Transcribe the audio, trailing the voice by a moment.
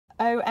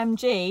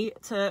OMG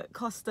to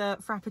Costa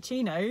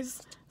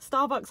Frappuccinos.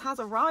 Starbucks has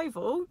a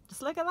rival.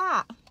 Just look at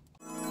that.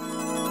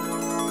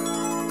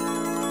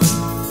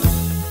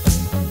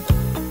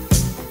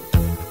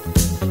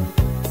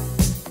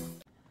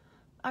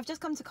 I've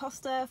just come to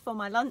Costa for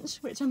my lunch,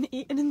 which I'm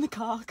eating in the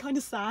car, kind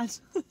of sad.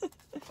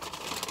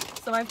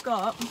 So I've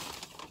got,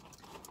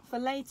 for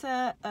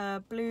later,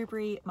 a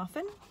blueberry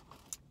muffin.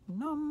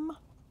 Nom.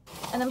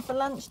 And then for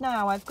lunch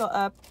now, I've got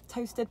a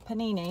toasted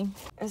panini.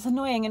 It's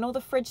annoying, in all the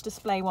fridge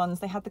display ones,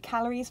 they had the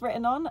calories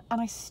written on, and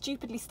I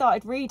stupidly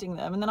started reading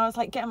them, and then I was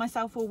like getting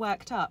myself all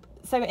worked up.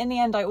 So in the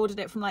end, I ordered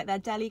it from like their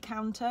deli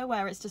counter,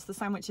 where it's just the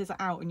sandwiches are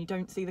out and you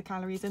don't see the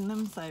calories in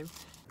them. So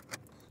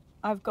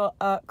I've got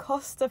a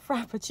Costa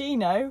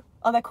Frappuccino.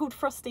 Oh, they're called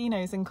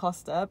Frostinos in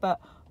Costa,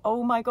 but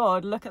oh my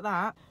God, look at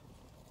that.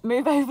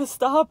 Move over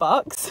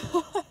Starbucks.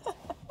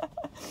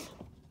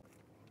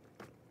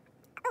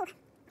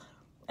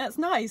 It's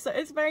nice. So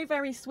it's very,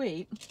 very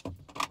sweet.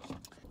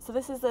 So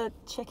this is a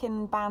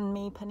chicken banh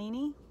mi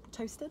panini,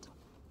 toasted.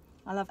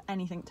 I love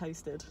anything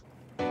toasted.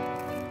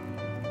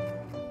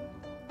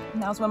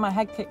 Now's when my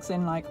head kicks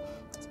in, like,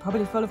 it's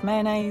probably full of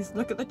mayonnaise.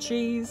 Look at the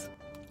cheese.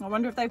 I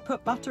wonder if they've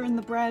put butter in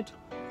the bread.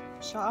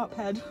 Shut up,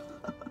 head.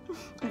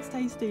 It's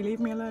tasty, leave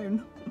me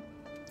alone.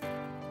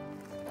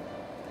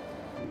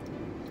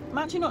 I'm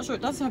actually not sure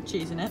it does have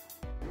cheese in it.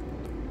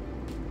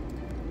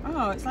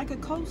 Oh, it's like a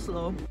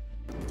coleslaw.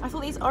 I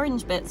thought these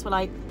orange bits were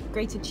like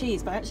grated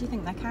cheese, but I actually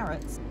think they're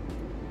carrots.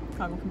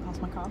 Can't walk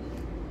past my car.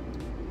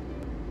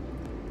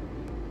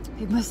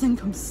 People must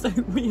think I'm so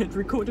weird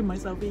recording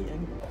myself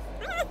eating.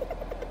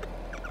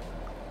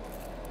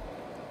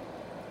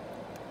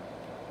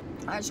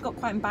 I actually got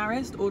quite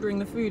embarrassed ordering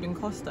the food in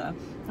Costa.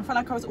 I felt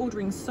like I was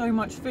ordering so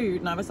much food,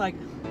 and I was like,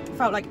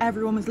 felt like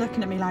everyone was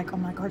looking at me like, oh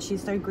my God,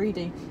 she's so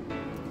greedy.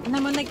 And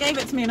then when they gave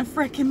it to me in a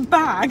freaking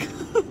bag,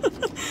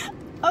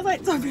 I was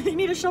like, do I really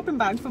need a shopping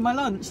bag for my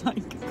lunch?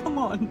 Like, come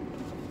on.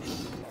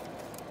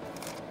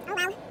 Oh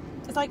well.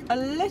 It's like a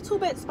little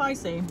bit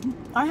spicy.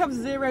 I have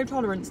zero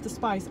tolerance to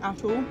spice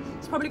at all.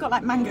 It's probably got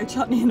like mango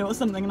chutney in it or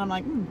something, and I'm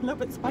like, a little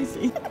bit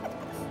spicy.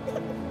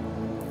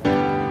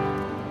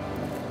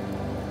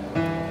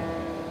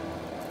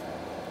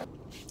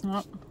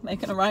 Oh,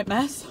 making a right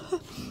mess.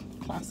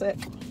 Classic.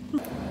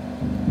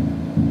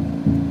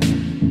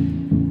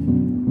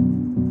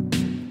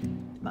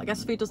 But I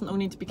guess food doesn't all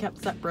need to be kept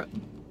separate.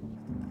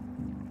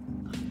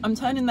 I'm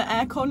turning the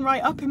aircon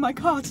right up in my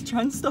car to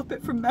try and stop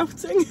it from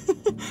melting.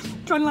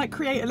 Trying to like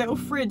create a little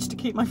fridge to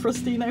keep my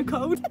Frostino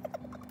cold.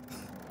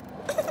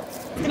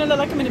 It's gonna look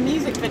like I'm in a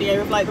music video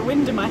with like the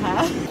wind in my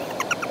hair.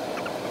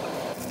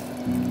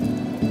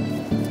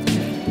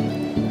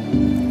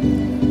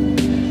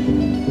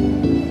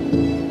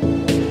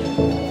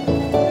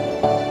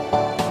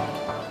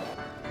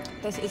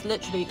 This is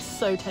literally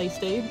so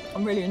tasty.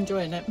 I'm really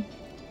enjoying it.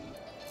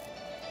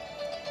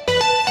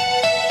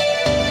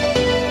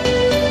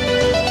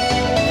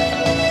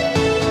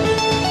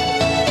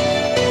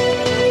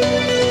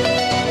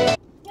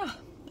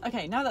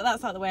 Okay, now that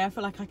that's out of the way, I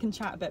feel like I can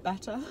chat a bit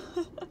better.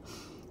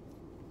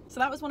 So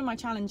that was one of my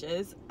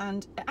challenges,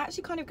 and it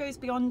actually kind of goes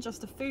beyond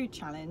just a food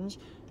challenge.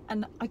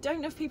 And I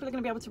don't know if people are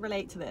going to be able to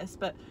relate to this,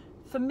 but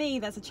for me,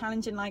 there's a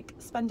challenge in like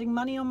spending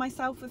money on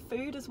myself with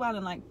food as well,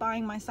 and like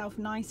buying myself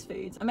nice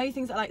foods. And maybe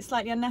things that are like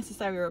slightly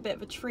unnecessary or a bit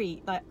of a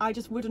treat. Like I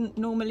just wouldn't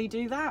normally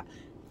do that.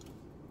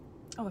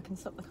 Oh, I can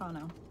stop the car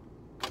now.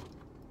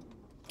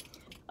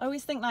 I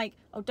always think like,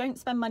 oh, don't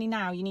spend money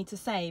now, you need to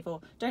save,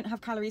 or don't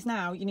have calories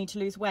now, you need to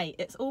lose weight.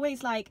 It's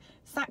always like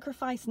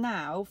sacrifice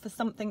now for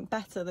something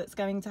better that's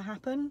going to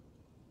happen.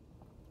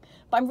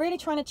 But I'm really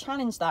trying to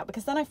challenge that,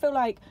 because then I feel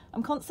like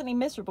I'm constantly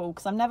miserable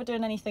because I'm never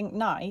doing anything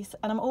nice,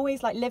 and I'm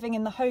always like living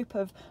in the hope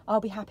of,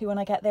 I'll be happy when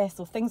I get this,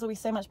 or things will be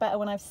so much better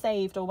when I've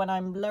saved, or when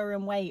I'm lower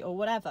in weight or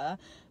whatever.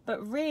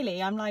 But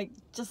really I'm like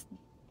just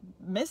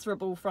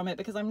miserable from it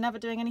because I'm never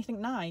doing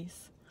anything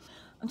nice.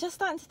 I'm just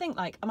starting to think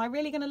like, am I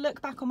really going to look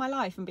back on my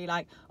life and be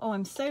like, oh,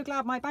 I'm so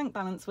glad my bank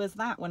balance was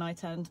that when I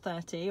turned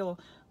 30, or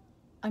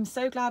I'm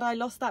so glad I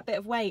lost that bit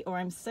of weight, or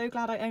I'm so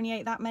glad I only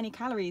ate that many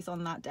calories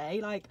on that day.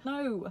 Like,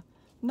 no,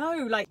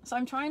 like, so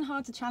I'm trying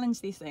hard to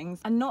challenge these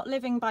things and not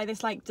living by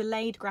this like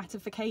delayed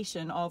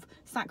gratification of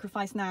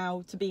sacrifice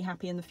now to be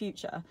happy in the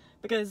future,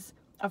 because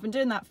I've been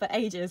doing that for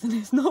ages and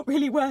it's not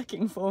really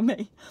working for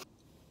me.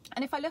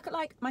 And if I look at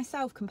like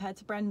myself compared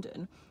to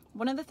Brendan,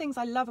 one of the things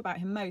I love about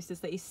him most is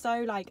that he's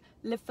so like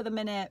live for the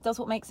minute, does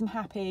what makes him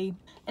happy.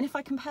 And if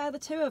I compare the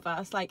two of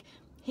us, like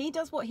he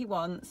does what he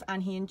wants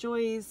and he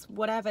enjoys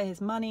whatever,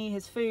 his money,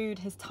 his food,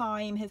 his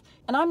time,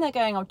 and I'm there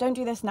going, oh, don't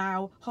do this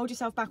now, hold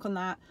yourself back on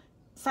that,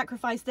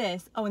 sacrifice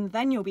this, oh, and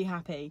then you'll be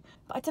happy.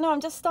 But I don't know,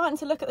 I'm just starting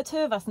to look at the two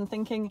of us and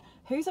thinking,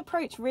 whose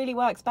approach really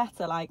works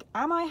better? Like,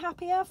 am I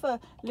happier for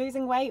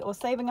losing weight or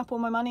saving up all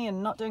my money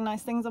and not doing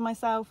nice things on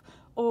myself?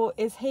 Or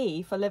is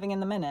he for living in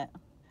the minute?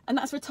 And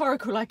that's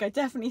rhetorical, like I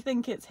definitely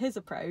think it's his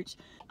approach.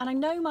 And I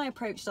know my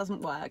approach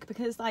doesn't work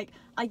because like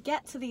I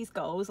get to these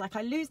goals, like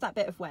I lose that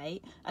bit of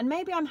weight and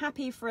maybe I'm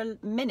happy for a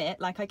minute,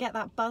 like I get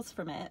that buzz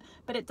from it,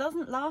 but it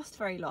doesn't last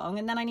very long.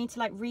 And then I need to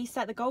like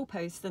reset the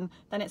goalposts and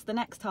then it's the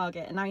next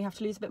target and now you have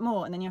to lose a bit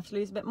more and then you have to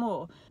lose a bit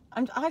more.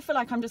 I feel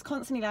like I'm just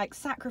constantly like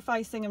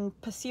sacrificing and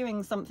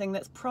pursuing something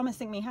that's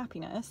promising me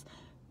happiness,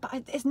 but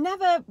it's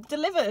never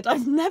delivered.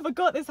 I've never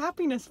got this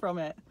happiness from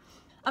it.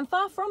 I'm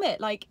far from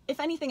it. Like, if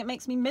anything, it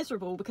makes me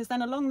miserable because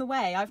then along the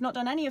way, I've not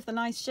done any of the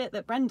nice shit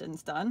that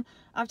Brendan's done.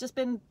 I've just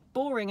been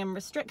boring and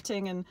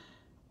restricting and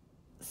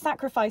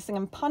sacrificing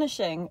and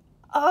punishing.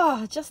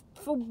 Just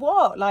for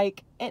what?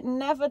 Like, it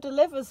never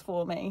delivers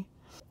for me.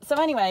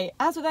 So anyway,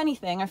 as with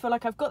anything, I feel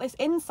like I've got this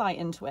insight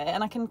into it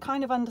and I can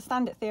kind of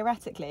understand it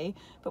theoretically,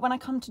 but when I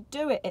come to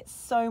do it, it's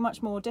so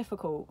much more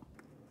difficult.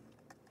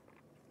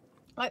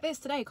 Like this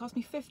today cost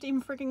me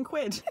 15 frigging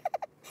quid.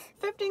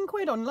 15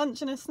 quid on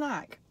lunch and a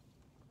snack.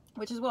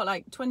 Which is what,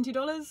 like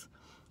 $20?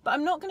 But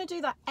I'm not going to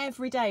do that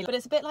every day. But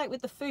it's a bit like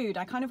with the food.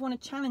 I kind of want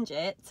to challenge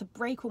it to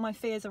break all my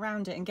fears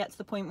around it and get to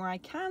the point where I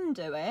can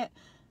do it.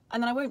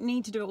 And then I won't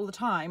need to do it all the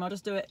time. I'll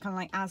just do it kind of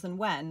like as and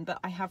when. But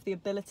I have the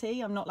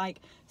ability. I'm not like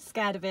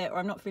scared of it or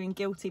I'm not feeling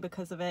guilty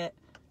because of it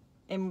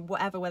in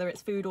whatever, whether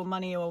it's food or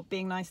money or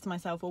being nice to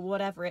myself or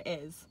whatever it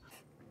is.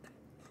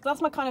 So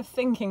that's my kind of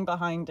thinking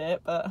behind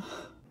it. But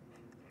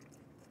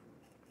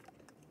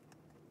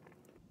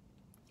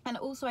and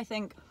also I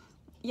think,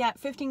 yeah,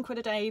 15 quid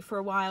a day for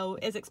a while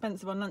is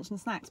expensive on lunch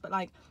and snacks, but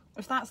like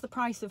if that's the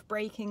price of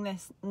breaking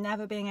this,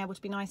 never being able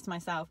to be nice to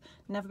myself,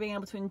 never being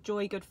able to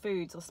enjoy good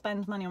foods or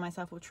spend money on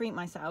myself or treat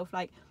myself,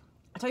 like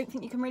I don't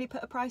think you can really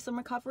put a price on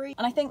recovery.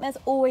 And I think there's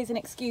always an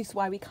excuse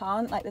why we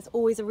can't. Like there's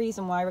always a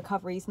reason why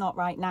recovery's not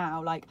right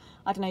now. Like,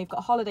 I don't know, you've got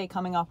a holiday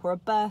coming up or a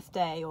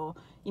birthday, or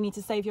you need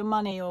to save your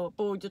money, or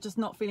you're just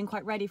not feeling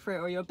quite ready for it,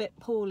 or you're a bit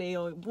poorly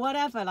or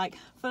whatever. Like,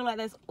 I feel like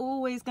there's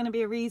always going to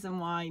be a reason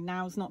why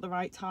now's not the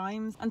right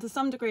time. And to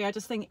some degree, I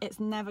just think it's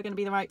never going to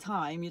be the right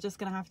time. You're just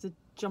going to have to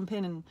jump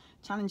in and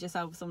challenge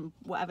yourselves on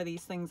whatever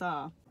these things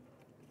are.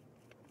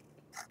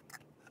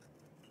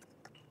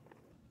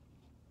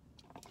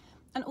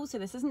 And also,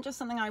 this isn't just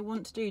something I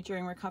want to do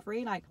during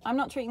recovery. Like, I'm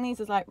not treating these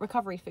as like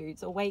recovery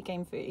foods or weight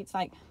gain foods.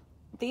 Like,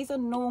 these are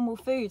normal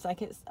foods.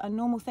 Like, it's a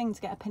normal thing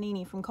to get a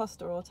panini from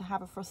Costa or to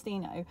have a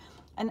Frostino.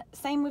 And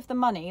same with the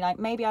money. Like,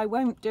 maybe I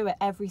won't do it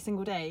every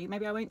single day.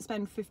 Maybe I won't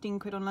spend 15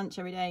 quid on lunch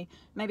every day.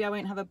 Maybe I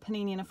won't have a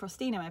panini and a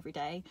Frostino every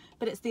day.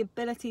 But it's the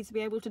ability to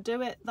be able to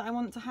do it that I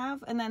want to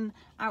have. And then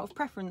out of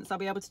preference, I'll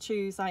be able to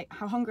choose like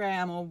how hungry I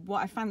am or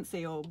what I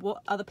fancy or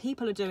what other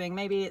people are doing.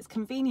 Maybe it's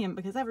convenient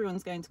because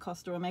everyone's going to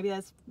Costa, or maybe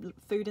there's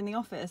food in the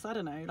office. I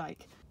don't know.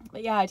 Like,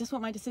 but yeah, I just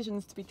want my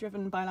decisions to be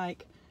driven by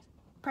like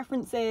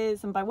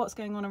preferences and by what's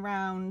going on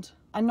around,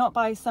 and not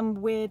by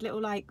some weird little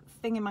like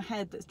thing in my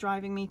head that's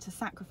driving me to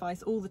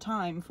sacrifice all the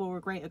time for a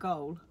greater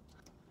goal.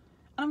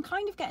 And I'm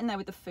kind of getting there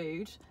with the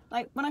food.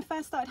 Like, when I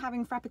first started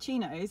having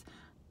frappuccinos,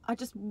 I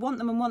just want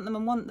them and want them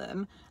and want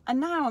them, and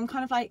now I'm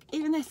kind of like,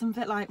 even this, I'm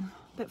a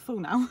bit full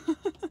now.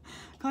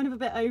 Kind of a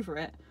bit over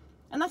it.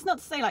 And that's not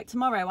to say like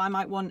tomorrow I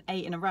might want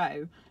 8 in a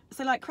row.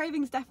 So like,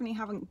 cravings definitely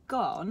haven't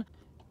gone,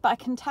 but I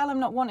can tell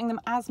I'm not wanting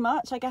them as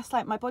much. I guess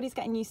like my body's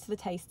getting used to the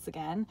tastes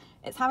again.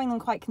 It's having them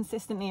quite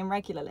consistently and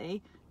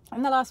regularly.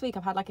 In the last week,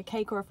 I've had like a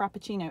cake or a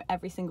frappuccino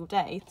every single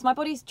day. So my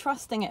body's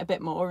trusting it a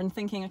bit more and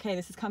thinking, okay,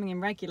 this is coming in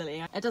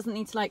regularly. It doesn't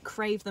need to like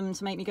crave them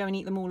to make me go and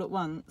eat them all at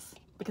once,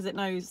 because it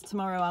knows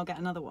tomorrow I'll get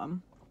another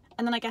one.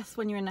 And then I guess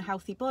when you're in a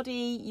healthy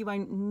body, you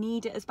won't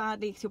need it as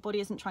badly because your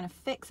body isn't trying to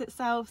fix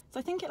itself. So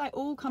I think it like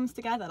all comes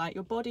together, like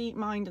your body,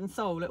 mind and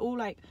soul. It all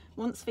like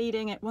wants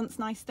feeding, it wants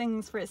nice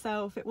things for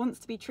itself, it wants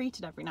to be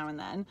treated every now and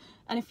then.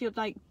 And if you're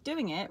like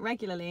doing it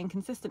regularly and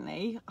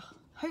consistently,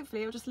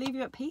 hopefully it'll just leave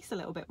you at peace a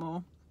little bit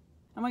more.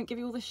 I won't give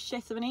you all the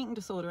shit of an eating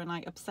disorder and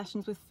like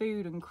obsessions with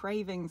food and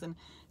cravings and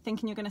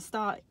thinking you're going to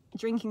start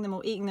drinking them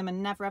or eating them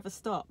and never ever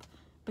stop,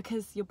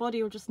 because your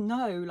body will just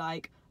know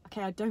like,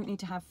 okay, I don't need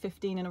to have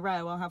 15 in a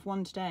row. I'll have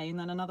one today and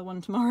then another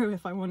one tomorrow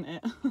if I want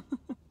it.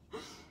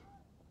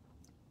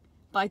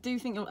 But I do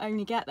think you'll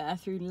only get there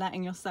through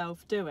letting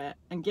yourself do it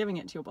and giving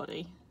it to your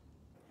body.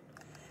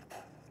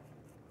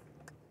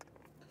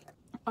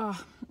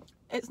 Oh,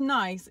 it's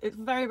nice. It's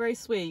very, very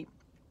sweet.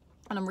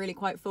 And I'm really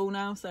quite full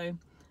now, so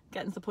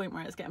getting to the point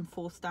where it's getting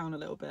forced down a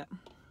little bit.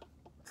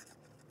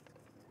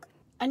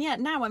 And yeah,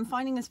 now I'm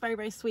finding this very,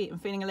 very sweet and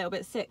feeling a little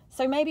bit sick.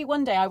 So maybe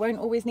one day I won't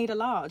always need a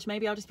large.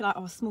 Maybe I'll just be like,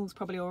 oh, a small's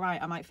probably all right.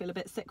 I might feel a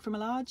bit sick from a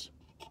large.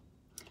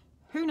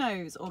 Who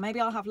knows? Or maybe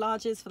I'll have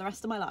larges for the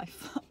rest of my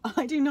life.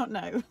 I do not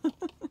know.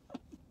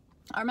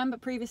 I remember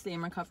previously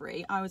in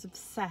recovery, I was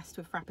obsessed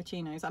with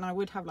frappuccinos, and I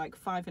would have like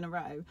 5 in a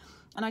row.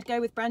 And I'd go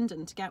with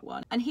Brendan to get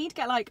one, and he'd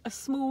get like a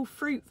small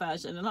fruit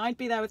version, and I'd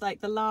be there with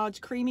like the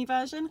large creamy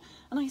version.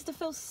 And I used to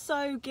feel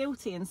so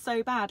guilty and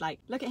so bad. Like,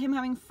 look at him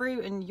having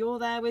fruit and you're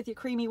there with your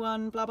creamy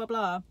one, blah, blah,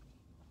 blah.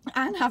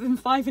 And having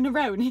 5 in a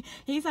row, and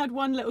he's had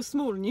one little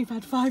small and you've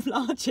had 5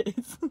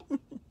 larges.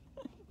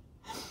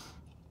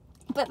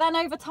 But then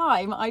over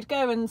time I'd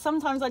go, and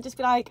sometimes I'd just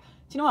be like,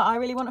 Do you know what? I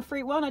really want a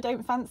fruit one. I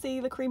don't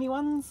fancy the creamy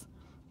ones.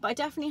 But I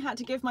definitely had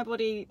to give my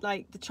body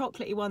like the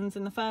chocolatey ones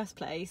in the first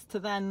place to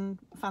then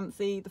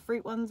fancy the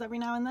fruit ones every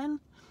now and then.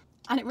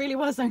 And it really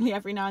was only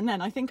every now and then.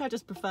 I think I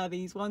just prefer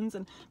these ones,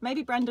 and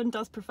maybe Brendan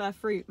does prefer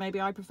fruit. Maybe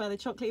I prefer the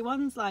chocolatey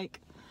ones.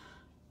 Like,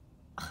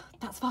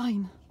 that's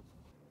fine.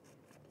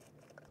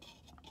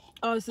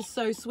 Oh, this is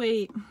so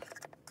sweet.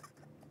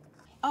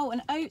 Oh,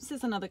 and oats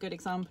is another good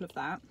example of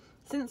that.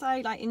 Since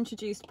I like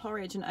introduced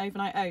porridge and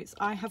overnight oats,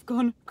 I have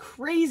gone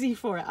crazy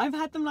for it. I've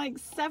had them like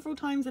several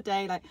times a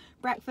day, like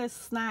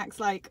breakfast, snacks,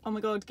 like, oh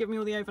my God, give me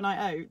all the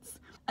overnight oats.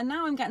 And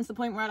now I'm getting to the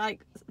point where I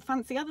like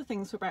fancy other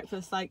things for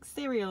breakfast, like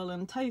cereal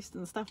and toast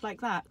and stuff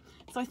like that.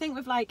 So I think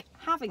with like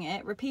having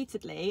it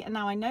repeatedly, and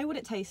now I know what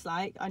it tastes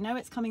like, I know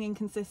it's coming in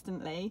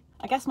consistently,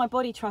 I guess my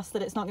body trusts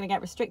that it's not going to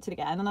get restricted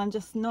again, and I'm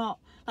just not,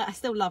 like, I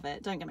still love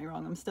it, don't get me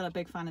wrong, I'm still a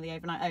big fan of the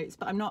overnight oats,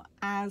 but I'm not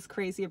as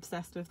crazy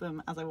obsessed with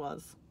them as I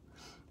was.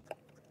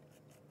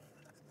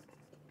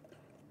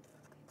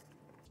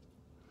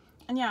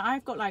 And yeah,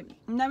 I've got like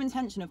no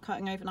intention of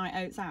cutting overnight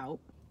oats out.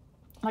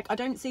 Like, I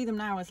don't see them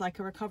now as like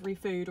a recovery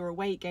food or a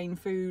weight gain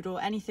food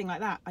or anything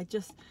like that. I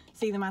just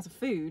see them as a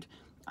food.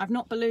 I've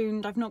not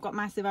ballooned, I've not got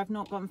massive, I've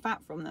not gotten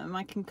fat from them.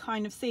 I can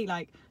kind of see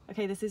like,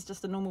 okay, this is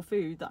just a normal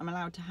food that I'm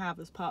allowed to have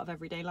as part of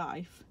everyday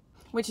life,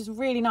 which is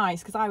really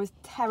nice, because I was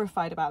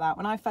terrified about that.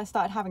 When I first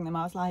started having them,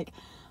 I was like,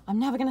 I'm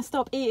never going to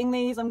stop eating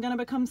these. I'm going to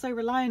become so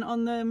reliant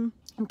on them.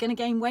 I'm going to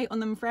gain weight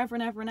on them forever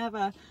and ever and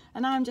ever.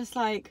 And now I'm just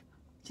like,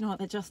 do you know what,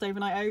 they're just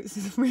overnight oats.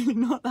 It's really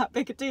not that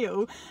big a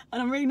deal,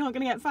 and I'm really not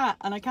going to get fat,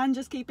 and I can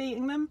just keep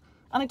eating them.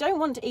 And I don't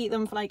want to eat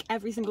them for like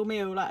every single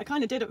meal. Like, I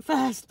kind of did at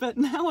first, but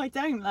now I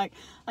don't. Like,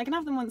 I can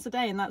have them once a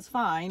day and that's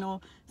fine,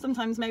 or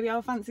sometimes maybe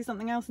I'll fancy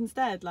something else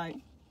instead. Like,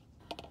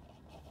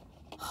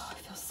 oh, I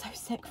feel so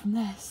sick from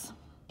this.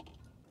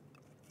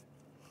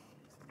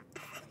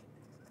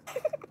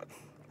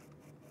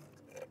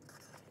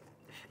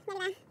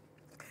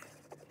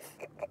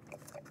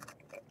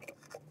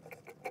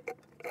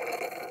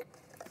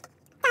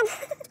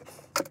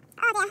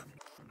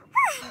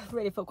 I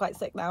really feel quite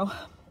sick now.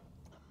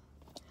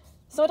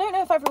 So I don't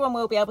know if everyone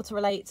will be able to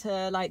relate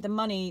to like the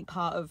money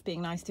part of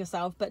being nice to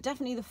yourself, but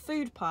definitely the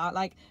food part.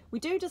 Like, we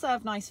do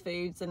deserve nice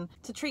foods and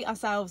to treat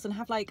ourselves and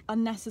have like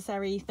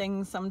unnecessary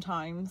things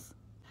sometimes.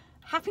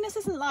 Happiness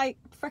isn't like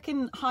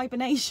freaking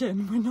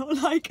hibernation. We're not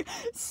like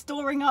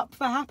storing up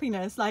for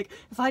happiness. Like,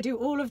 if I do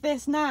all of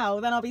this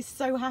now, then I'll be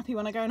so happy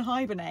when I go and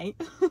hibernate.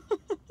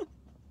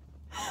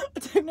 I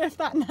don't know if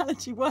that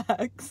analogy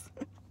works.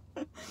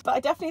 But I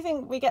definitely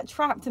think we get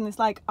trapped in this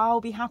like I'll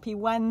be happy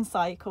when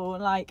cycle,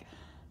 and like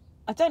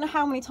I don't know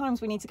how many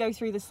times we need to go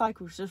through this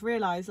cycle to just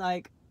realise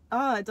like,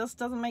 oh, it just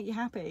doesn't make you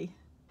happy.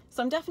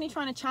 So I'm definitely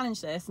trying to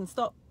challenge this and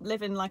stop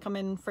living like I'm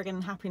in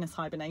friggin' happiness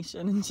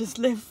hibernation and just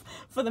live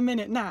for the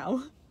minute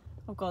now.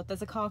 Oh God,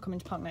 there's a car coming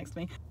to park next to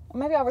me.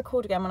 Maybe I'll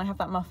record again when I have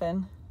that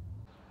muffin.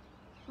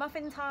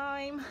 Muffin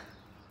time.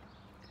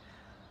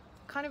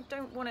 Kind of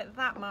don't want it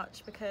that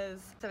much because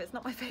so it's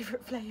not my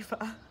favourite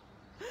flavour.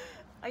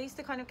 I used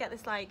to kind of get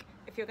this like,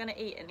 if you're going to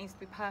eat, it needs to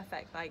be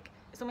perfect. Like,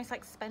 it's almost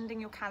like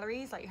spending your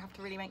calories. Like, you have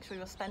to really make sure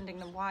you're spending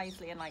them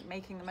wisely and like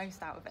making the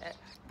most out of it.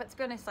 But to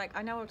be honest, like,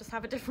 I know I'll just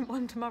have a different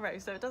one tomorrow,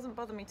 so it doesn't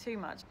bother me too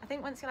much. I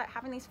think once you're like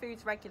having these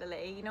foods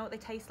regularly, you know what they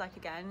taste like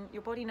again,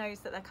 your body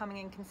knows that they're coming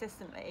in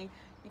consistently.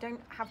 You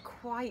don't have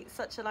quite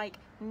such a like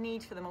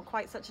need for them or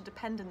quite such a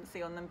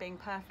dependency on them being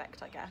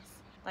perfect, I guess.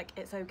 Like,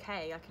 it's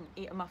okay, I can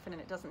eat a muffin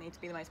and it doesn't need to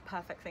be the most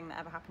perfect thing that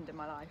ever happened in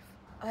my life.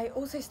 I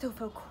also still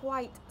feel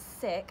quite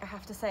sick, I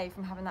have to say,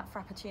 from having that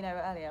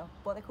frappuccino earlier.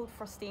 What they called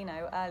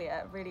frostino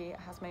earlier really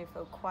has made me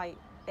feel quite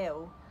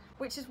ill,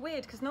 which is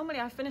weird because normally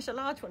I finish a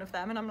large one of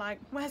them and I'm like,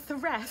 where's the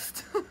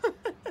rest?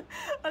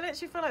 I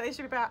literally feel like they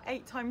should be about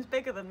 8 times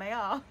bigger than they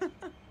are.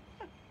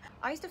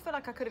 I used to feel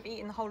like I could have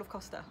eaten the whole of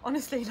Costa.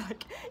 Honestly,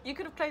 like, you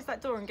could have closed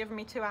that door and given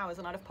me 2 hours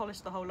and I'd have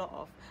polished the whole lot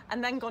off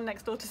and then gone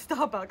next door to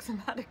Starbucks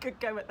and had a good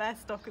go at their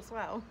stock as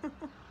well.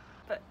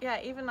 But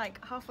yeah, even like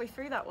halfway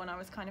through that one, I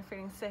was kind of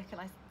feeling sick, and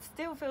I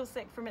still feel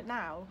sick from it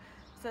now.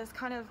 So it's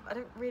kind of, I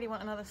don't really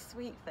want another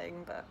sweet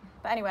thing, but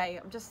anyway,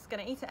 I'm just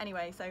gonna eat it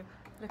anyway. So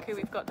look who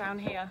we've got down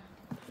here.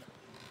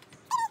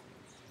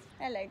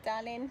 Hello,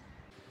 darling.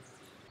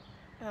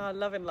 Oh,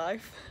 loving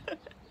life.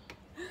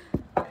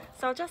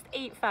 So I'll just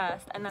eat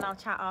first and then I'll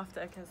chat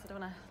after, because I don't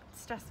want to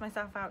stress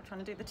myself out trying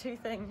to do the 2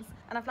 things.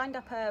 And I've lined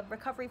up a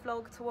recovery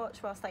vlog to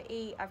watch whilst I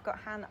eat. I've got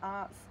Han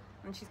Arts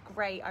and she's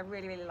great. I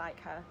really, really like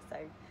her. So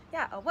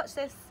yeah, I'll watch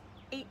this,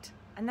 eat,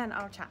 and then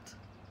I'll chat.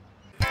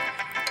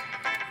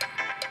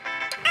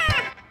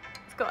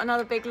 It's got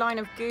another big line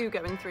of goo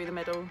going through the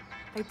middle.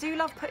 They do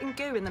love putting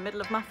goo in the middle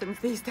of muffins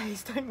these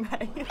days, don't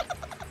they?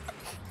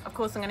 Of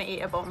course I'm going to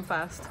eat a bottom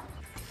first.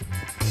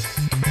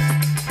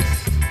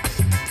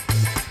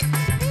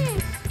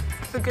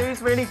 The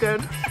goo's really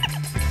good.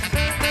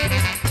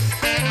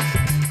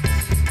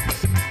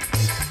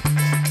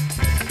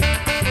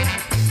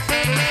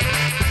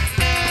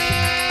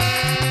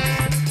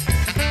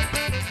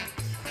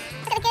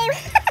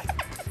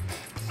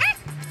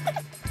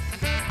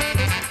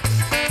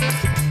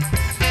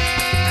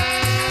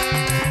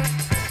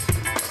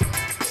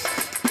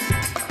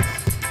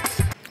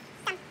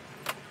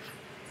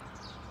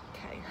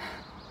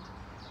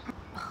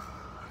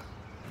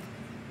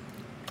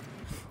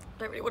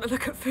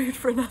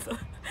 for another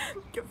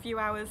few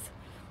hours.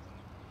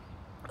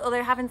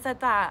 Although having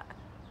said that,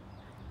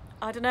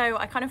 I don't know,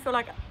 I kind of feel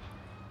like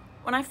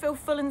when I feel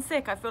full and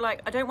sick, I feel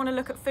like I don't want to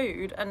look at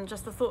food and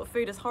just the thought of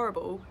food is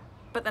horrible,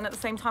 but then at the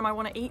same time I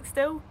want to eat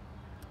still.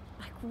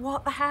 Like,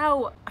 what the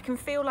hell? I can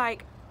feel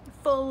like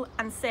full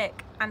and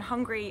sick and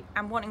hungry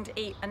and wanting to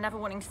eat and never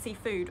wanting to see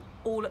food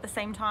all at the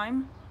same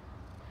time.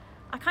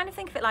 I kind of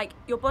think of it like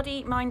your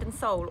body, mind and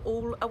soul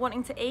all are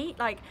wanting to eat.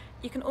 Like,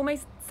 you can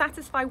almost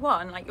satisfy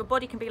one, like your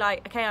body can be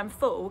like, okay, I'm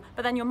full,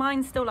 but then your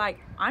mind's still like,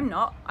 I'm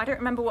not, I don't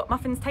remember what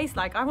muffins taste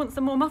like, I want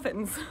some more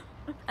muffins.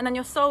 And then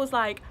your soul's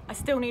like, I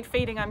still need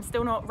feeding, I'm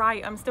still not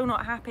right, I'm still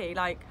not happy.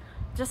 Like,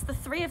 just the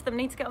three of them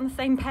need to get on the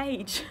same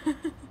page.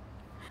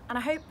 And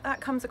I hope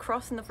that comes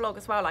across in the vlog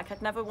as well. Like,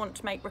 I'd never want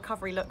to make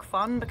recovery look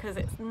fun, because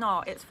it's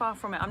not, it's far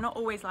from it. I'm not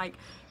always like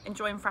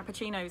enjoying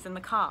frappuccinos in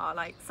the car.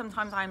 Like,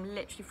 sometimes I'm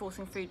literally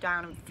forcing food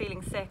down and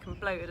feeling sick and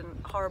bloated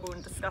and horrible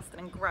and disgusting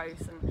and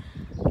gross. And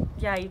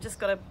yeah, you just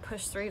gotta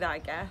push through that, I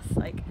guess.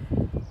 Like,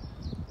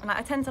 and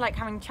I tend to like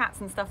having chats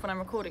and stuff when I'm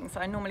recording, so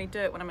I normally do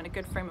it when I'm in a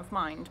good frame of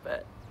mind,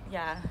 but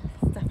yeah,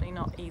 it's definitely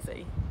not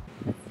easy.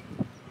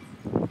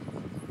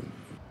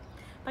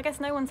 I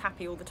guess no one's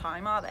happy all the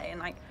time, are they? And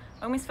like,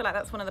 I almost feel like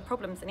that's one of the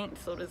problems in eating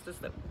disorders, is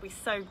that we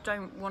so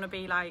don't want to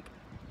be like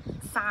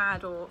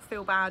sad or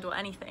feel bad or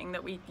anything,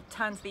 that we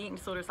turn to the eating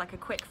disorder as like a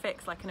quick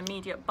fix, like an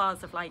immediate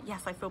buzz of like,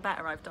 yes, I feel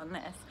better, I've done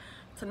this,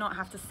 to not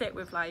have to sit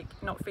with like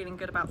not feeling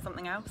good about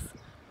something else.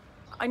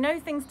 I know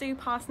things do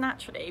pass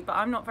naturally, but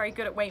I'm not very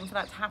good at waiting for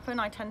that to happen.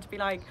 I tend to be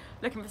like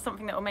looking for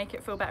something that will make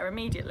it feel better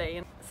immediately.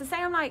 And so say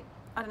I'm like,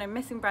 I don't know,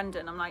 missing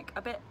Brendan, I'm like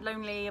a bit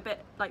lonely, a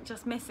bit like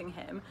just missing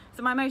him.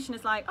 So my emotion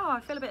is like, oh, I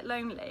feel a bit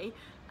lonely.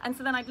 And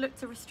so then I'd look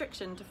to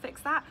restriction to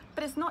fix that,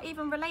 but it's not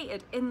even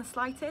related in the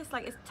slightest.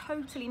 Like, it's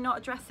totally not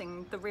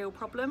addressing the real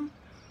problem.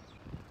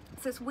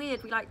 So it's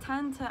weird, we like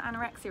turn to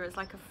anorexia as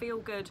like a feel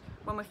good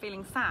when we're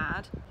feeling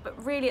sad,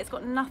 but really it's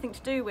got nothing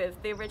to do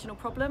with the original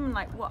problem,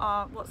 like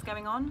what's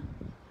going on.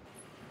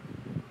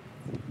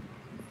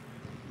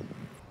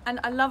 And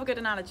I love a good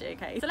analogy,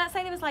 okay? So let's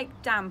say there was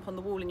like damp on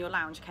the wall in your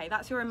lounge, okay?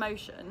 That's your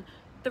emotion.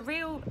 The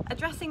real,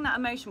 addressing that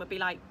emotion would be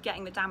like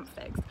getting the damp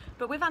fixed.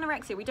 But with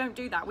anorexia, we don't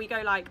do that. We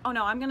go like, oh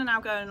no, I'm gonna now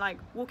go and like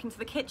walk into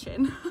the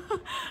kitchen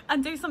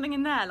and do something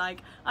in there.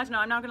 Like, I don't know,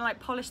 I'm now gonna like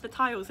polish the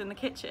tiles in the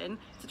kitchen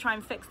to try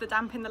and fix the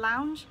damp in the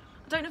lounge.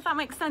 I don't know if that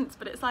makes sense,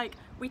 but it's like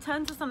we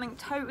turn to something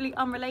totally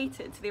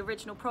unrelated to the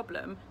original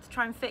problem to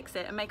try and fix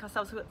it and make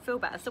ourselves feel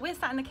better. So we're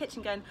sat in the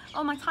kitchen going,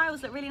 oh, my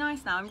tiles look really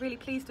nice now, I'm really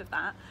pleased with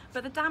that,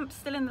 but the damp's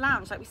still in the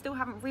lounge. Like, we still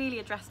haven't really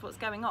addressed what's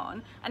going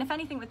on, and if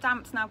anything, the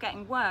damp's now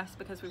getting worse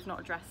because we've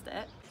not addressed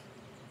it,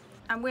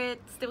 and we're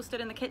still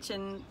stood in the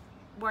kitchen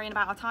worrying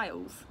about our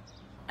tiles.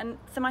 And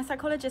so my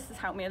psychologist has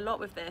helped me a lot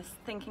with this,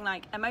 thinking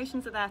like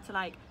emotions are there to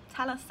like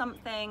tell us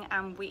something,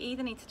 and we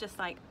either need to just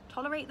like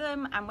tolerate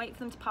them and wait for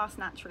them to pass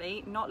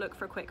naturally, not look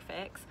for a quick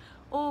fix,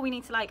 or we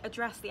need to like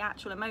address the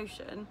actual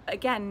emotion,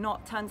 again,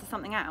 not turn to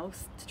something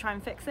else to try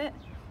and fix it.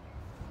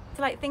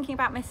 So like thinking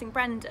about missing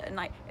Brendan,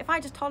 like if I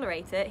just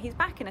tolerate it, he's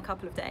back in a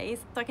couple of days,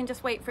 so I can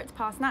just wait for it to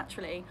pass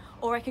naturally.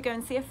 Or I could go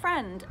and see a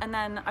friend and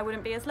then I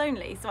wouldn't be as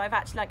lonely, so I've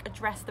actually like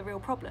addressed the real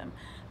problem.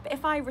 But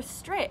if I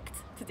restrict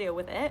to deal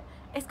with it,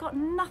 it's got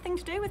nothing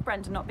to do with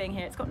Brendan not being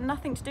here, it's got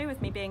nothing to do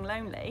with me being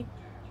lonely.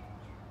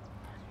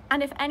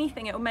 And if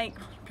anything, it will make,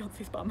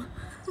 Beyonce's bum.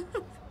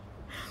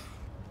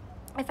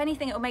 If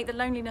anything, it will make the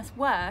loneliness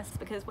worse,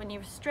 because when you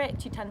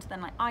restrict, you tend to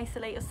then like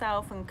isolate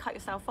yourself and cut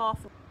yourself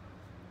off.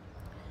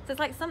 So it's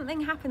like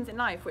something happens in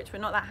life which we're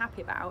not that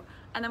happy about,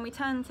 and then we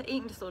turn to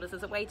eating disorders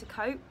as a way to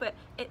cope, but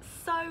it's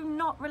so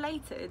not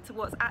related to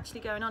what's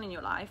actually going on in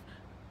your life.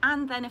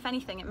 And then if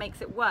anything, it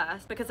makes it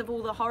worse because of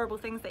all the horrible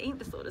things that eating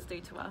disorders do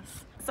to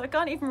us. So I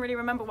can't even really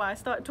remember why I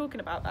started talking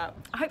about that.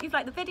 I hope you've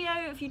liked the video.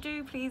 If you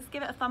do, please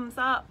give it a thumbs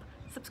up.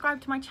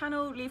 Subscribe to my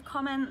channel, leave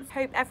comments.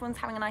 Hope everyone's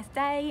having a nice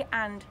day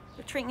and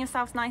you're treating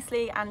yourselves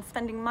nicely and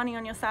spending money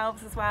on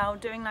yourselves as well,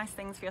 doing nice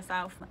things for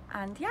yourself.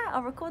 And yeah,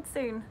 I'll record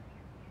soon.